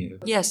within you.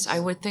 Yes, I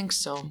would think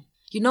so.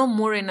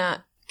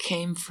 Murina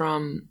came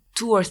from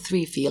 2 or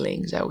 3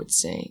 feelings, I would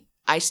say.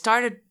 I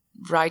started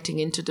writing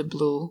Into the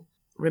Blue,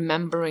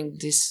 remembering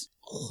these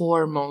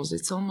hormones.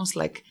 It's almost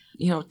like,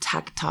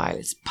 tactile.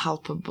 It's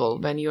palpable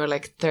when you're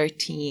like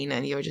 13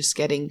 and you're just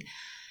getting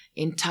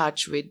in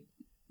touch with,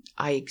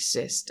 I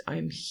exist,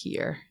 I'm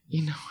here.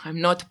 I'm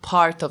not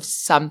part of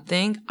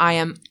something. I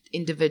am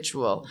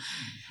individual.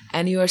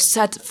 And you are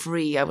set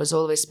free. I was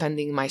always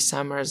spending my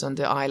summers on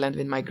the island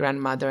with my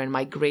grandmother and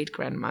my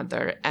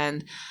great-grandmother.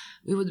 And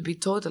we would be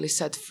totally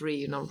set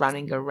free,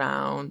 running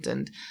around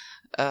and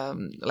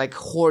like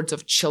hordes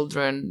of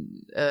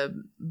children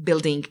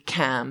building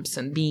camps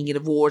and being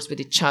in wars with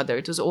each other.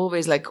 It was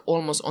always like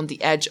almost on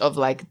the edge of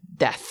like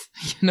death,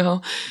 you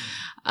know.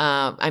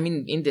 I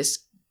mean, in this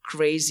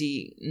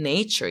crazy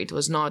nature, it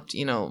was not,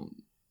 you know,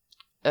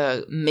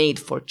 made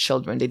for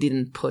children. They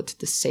didn't put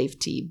the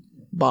safety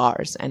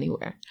bars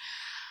anywhere.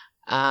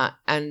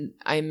 And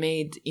I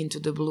made Into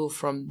the Blue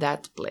from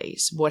that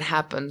place. What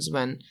happens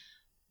when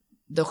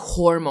the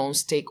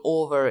hormones take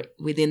over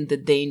within the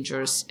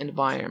dangerous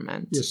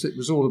environment? Yes, it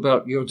was all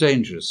about you're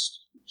dangerous.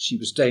 She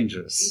was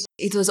dangerous.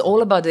 It was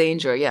all about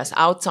danger, yes,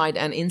 outside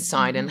and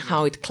inside, and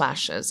how it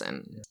clashes,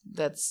 and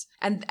that's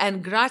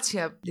and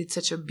Grazia did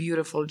such a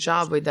beautiful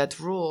job with that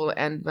role.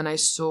 And when I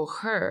saw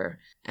her,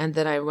 and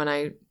then when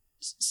I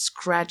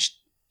scratched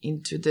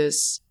into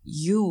this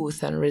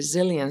youth and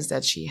resilience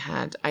that she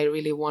had, I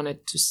really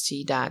wanted to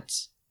see that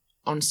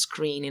on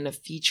screen in a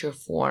feature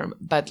form.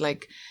 But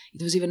like,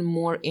 it was even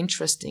more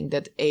interesting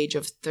that age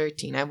of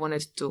 13. I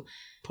wanted to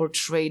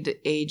portray the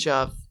age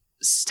of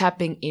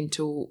stepping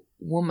into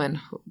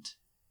womanhood,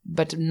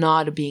 but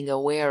not being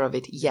aware of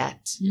it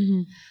yet.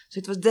 Mm-hmm. So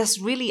it was this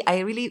really, I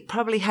really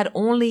probably had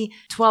only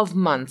 12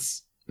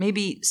 months,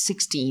 maybe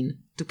 16,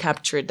 to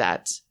capture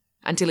that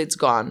until it's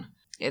gone.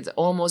 It's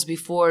almost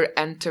before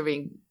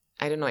entering,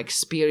 I don't know,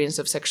 experience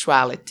of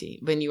sexuality,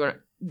 when you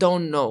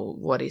don't know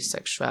what is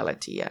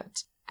sexuality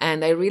yet.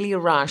 And I really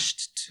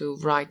rushed to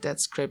write that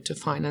script, to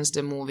finance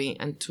the movie,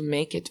 and to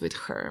make it with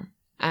her.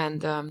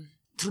 And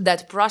through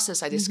that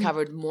process, I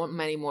discovered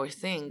many more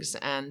things.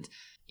 And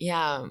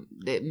yeah,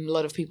 a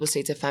lot of people say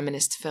it's a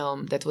feminist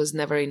film. That was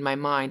never in my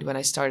mind when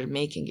I started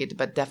making it,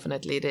 but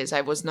definitely it is.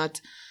 I was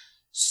not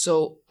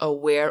so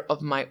aware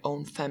of my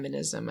own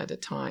feminism at the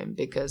time,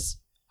 because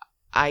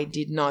I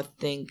did not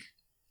think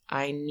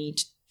I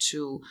need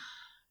to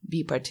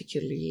be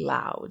particularly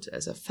loud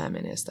as a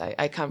feminist.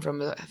 I come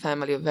from a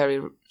family of very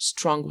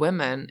strong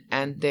women,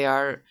 and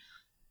there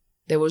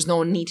was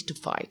no need to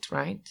fight,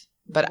 right?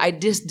 But I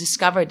just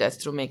discovered that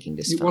through making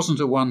this film. It wasn't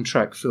a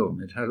one-track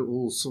film. It had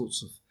all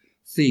sorts of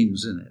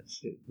themes in it.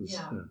 It was,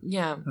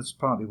 yeah. That's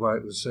partly why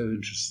it was so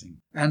interesting.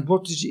 And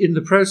what did you, in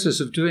the process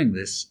of doing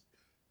this,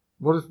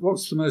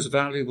 what's the most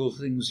valuable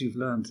things you've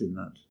learned in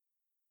that?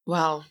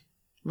 Well,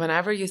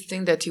 whenever you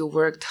think that you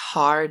worked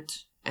hard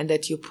and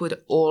that you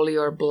put all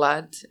your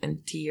blood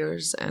and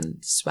tears and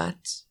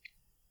sweat,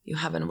 you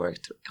haven't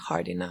worked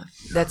hard enough.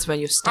 That's when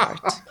you start.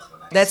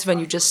 That's when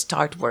you just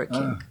start working.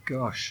 Oh,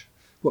 gosh.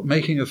 What,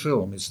 making a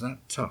film, is that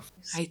tough?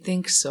 I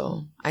think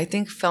so. I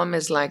think film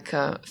is like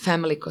a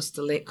family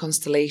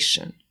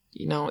constellation.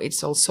 You know,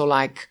 it's also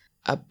like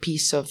a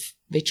piece of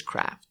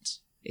witchcraft.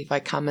 If I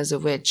come as a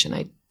witch and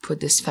I put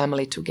this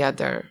family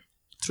together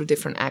through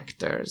different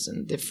actors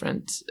and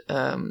different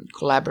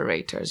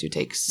collaborators, you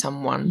take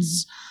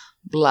someone's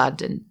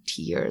blood and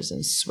tears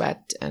and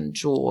sweat and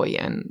joy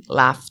and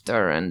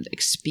laughter and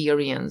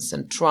experience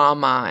and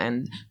trauma,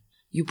 and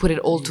you put it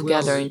all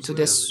together into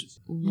this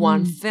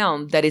one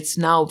film that it's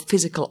now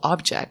physical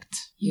object.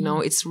 You know,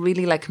 it's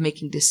really like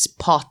making this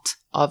pot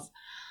of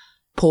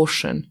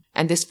potion,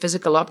 and this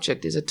physical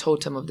object is a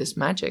totem of this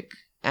magic.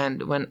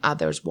 And when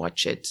others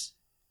watch it,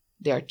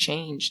 they are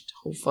changed,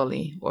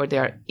 hopefully, or they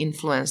are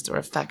influenced or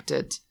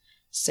affected,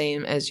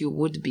 same as you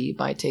would be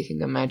by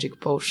taking a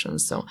magic potion.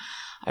 So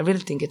I really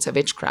think it's a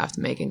witchcraft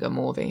making a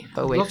movie.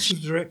 Lots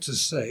of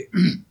directors say,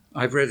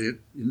 I've read it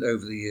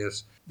over the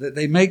years, that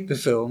they make the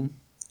film,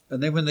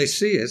 and then when they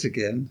see it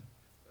again,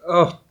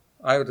 oh,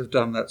 I would have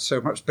done that so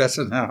much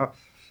better now.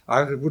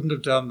 I wouldn't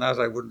have done that.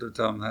 I wouldn't have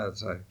done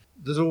that.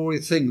 There's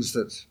always things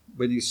that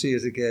when you see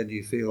it again,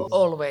 you feel...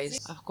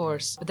 Always, of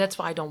course. But that's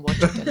why I don't watch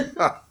it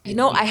anymore. You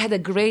know, I had a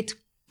great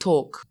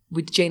talk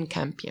with Jane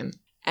Campion,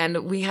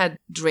 and we had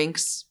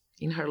drinks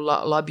in her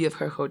lobby of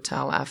her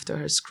hotel after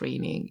her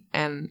screening.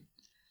 And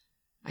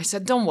I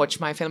said, don't watch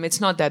my film.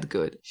 It's not that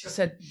good. She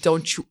said,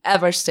 don't you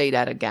ever say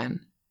that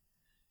again.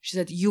 She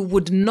said, you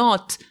would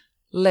not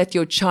let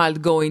your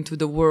child go into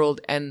the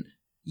world and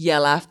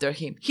yell after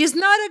him. He's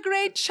not a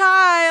great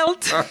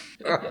child.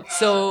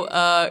 So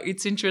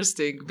it's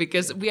interesting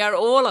because we are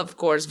all, of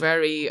course,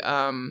 very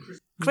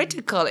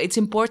critical. It's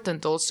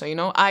important also, you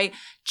know. I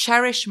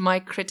cherish my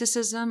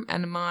criticism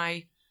and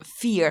my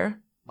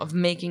fear of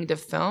making the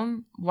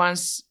film.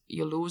 Once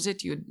you lose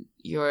it,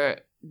 you're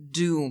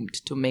doomed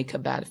to make a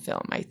bad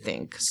film, I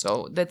think.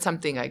 So that's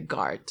something I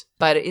guard.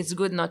 But it's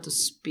good not to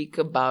speak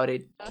about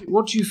it.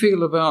 What do you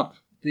feel about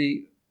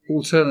the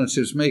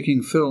alternatives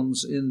making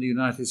films in the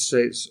United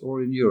States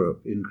or in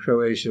Europe, in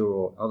Croatia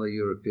or other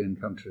European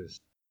countries?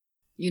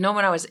 You know,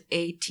 when I was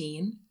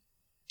 18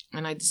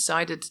 and I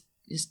decided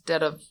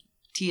instead of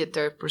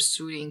theater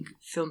pursuing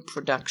film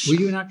production.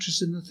 Were you an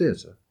actress in the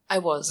theatre? I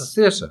was. A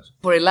theatre?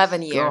 For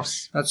 11 years.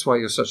 Gosh, that's why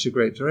you're such a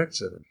great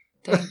director.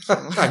 Thank you.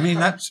 I mean,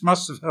 that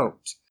must have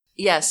helped.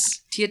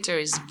 Yes, theater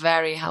is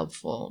very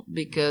helpful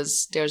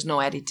because there's no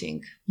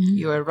editing. Mm-hmm.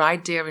 You are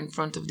right there in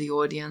front of the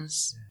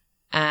audience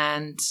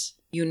and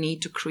you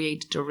need to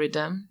create the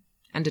rhythm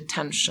and the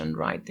tension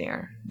right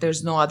there.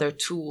 There's no other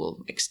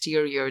tool,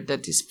 exterior,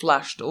 that is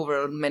flushed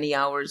over many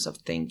hours of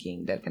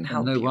thinking that can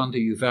help you. And no wonder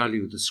you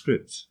value the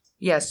script.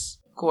 Yes,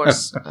 of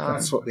course.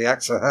 That's what the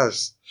actor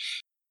has.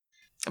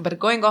 But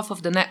going off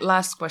of the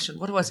last question,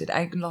 what was it?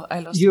 I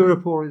lost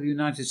Europe or the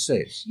United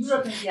States?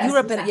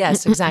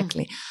 Yes,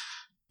 exactly.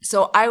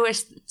 So I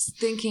was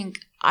thinking,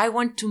 I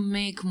want to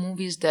make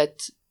movies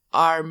that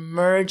are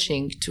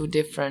merging two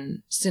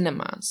different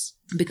cinemas,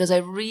 because I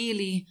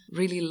really,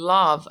 really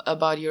love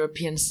about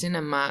European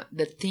cinema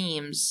the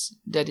themes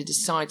that it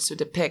decides to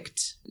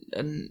depict,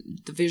 and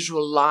the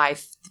visual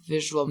life, the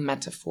visual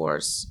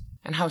metaphors,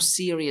 and how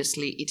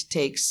seriously it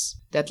takes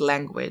that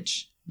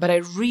language. But I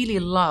really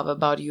love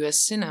about US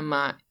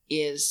cinema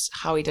is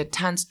how it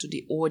attends to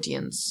the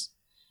audience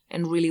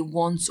and really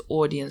wants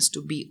audience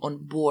to be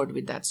on board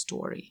with that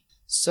story.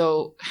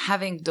 So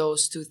having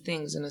those two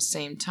things in the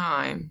same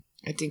time,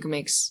 I think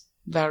makes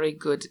very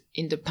good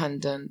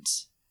independent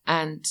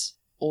and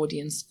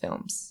audience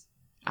films.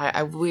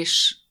 I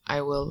wish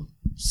I will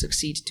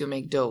succeed to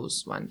make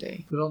those one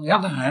day. But on the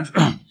other hand,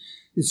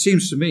 it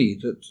seems to me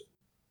that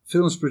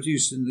films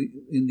produced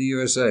in the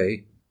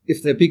USA,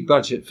 if they're big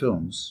budget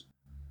films,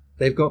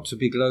 they've got to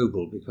be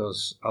global,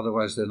 because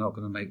otherwise they're not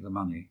going to make the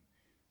money.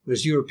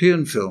 Whereas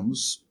European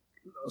films,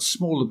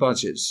 smaller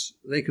budgets,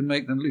 they can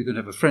make them. You can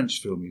have a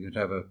French film, you could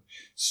have a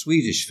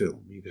Swedish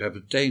film, you could have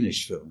a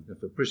Danish film, you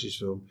could have a British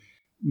film,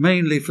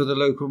 mainly for the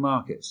local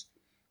markets.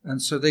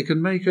 And so they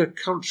can make a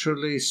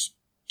culturally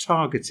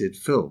targeted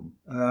film.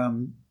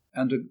 And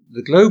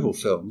the global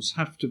films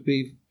have to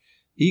be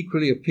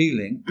equally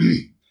appealing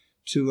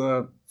to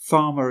a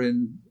farmer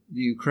in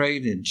the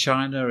Ukraine, in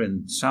China,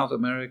 in South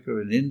America,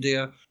 in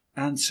India.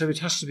 And so it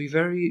has to be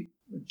very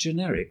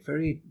generic,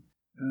 very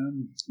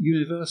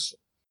universal.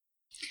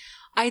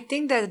 I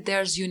think that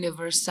there's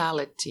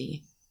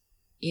universality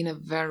in a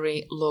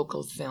very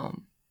local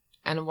film.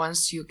 And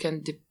once you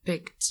can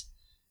depict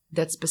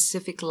that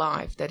specific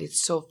life, that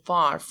it's so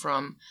far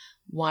from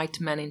white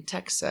men in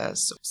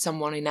Texas,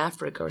 someone in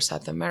Africa or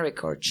South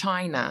America or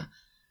China,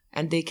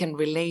 and they can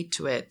relate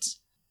to it,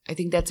 I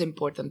think that's an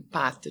important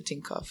path to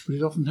think of. But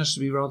it often has to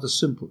be rather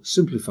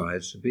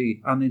simplified to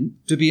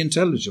be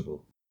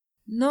intelligible.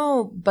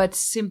 No, but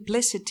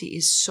simplicity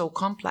is so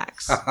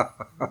complex.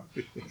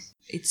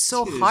 It's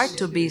so hard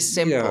to be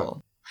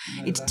simple.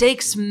 Yeah. It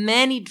takes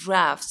many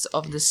drafts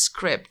of the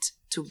script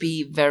to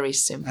be very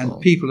simple.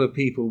 And people are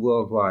people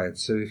worldwide.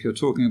 So if you're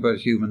talking about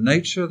human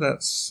nature,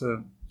 that's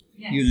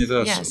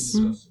universal. Yes.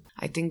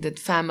 I think that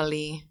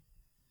family,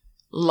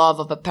 love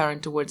of a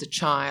parent towards a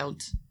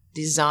child,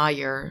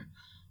 desire,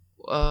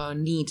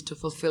 need to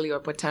fulfill your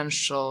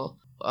potential,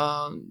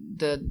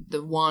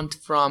 the want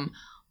from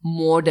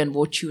more than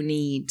what you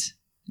need,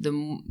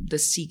 the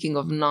seeking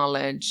of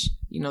knowledge,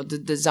 the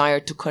desire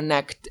to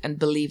connect and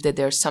believe that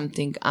there's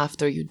something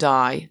after you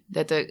die,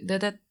 that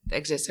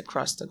exists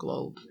across the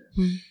globe.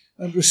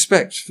 And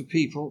respect for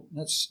people,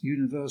 that's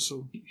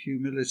universal.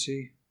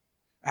 Humility,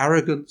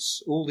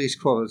 arrogance, all these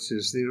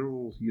qualities, they're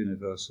all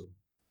universal.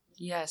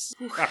 Yes.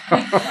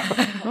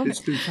 It's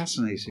been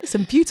fascinating.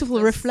 Some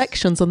beautiful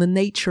reflections on the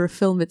nature of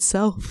film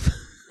itself.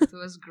 It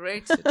was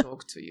great to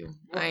talk to you.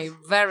 I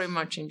very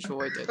much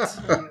enjoyed it.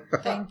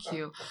 Thank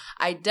you.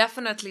 I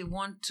definitely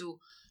want to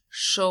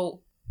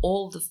show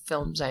all the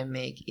films I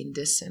make in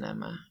this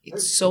cinema.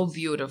 It's so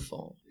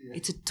beautiful.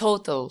 It's a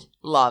total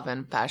love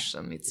and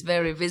passion. It's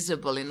very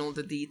visible in all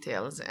the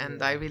details,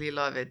 and I really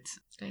love it.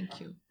 Thank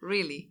you.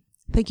 Really.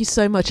 Thank you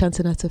so much,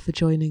 Antoneta, for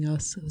joining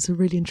us. It was a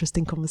really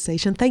interesting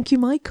conversation. Thank you,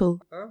 Michael.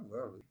 Oh,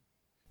 well.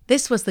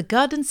 This was the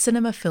Garden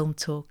Cinema Film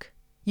Talk.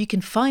 You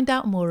can find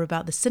out more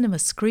about the cinema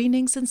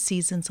screenings and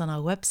seasons on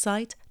our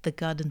website,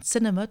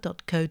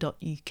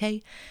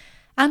 thegardencinema.co.uk,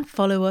 and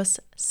follow us,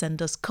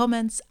 send us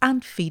comments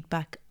and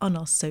feedback on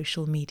our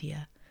social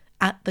media,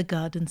 @The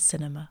Garden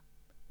Cinema.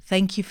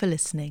 Thank you for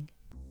listening.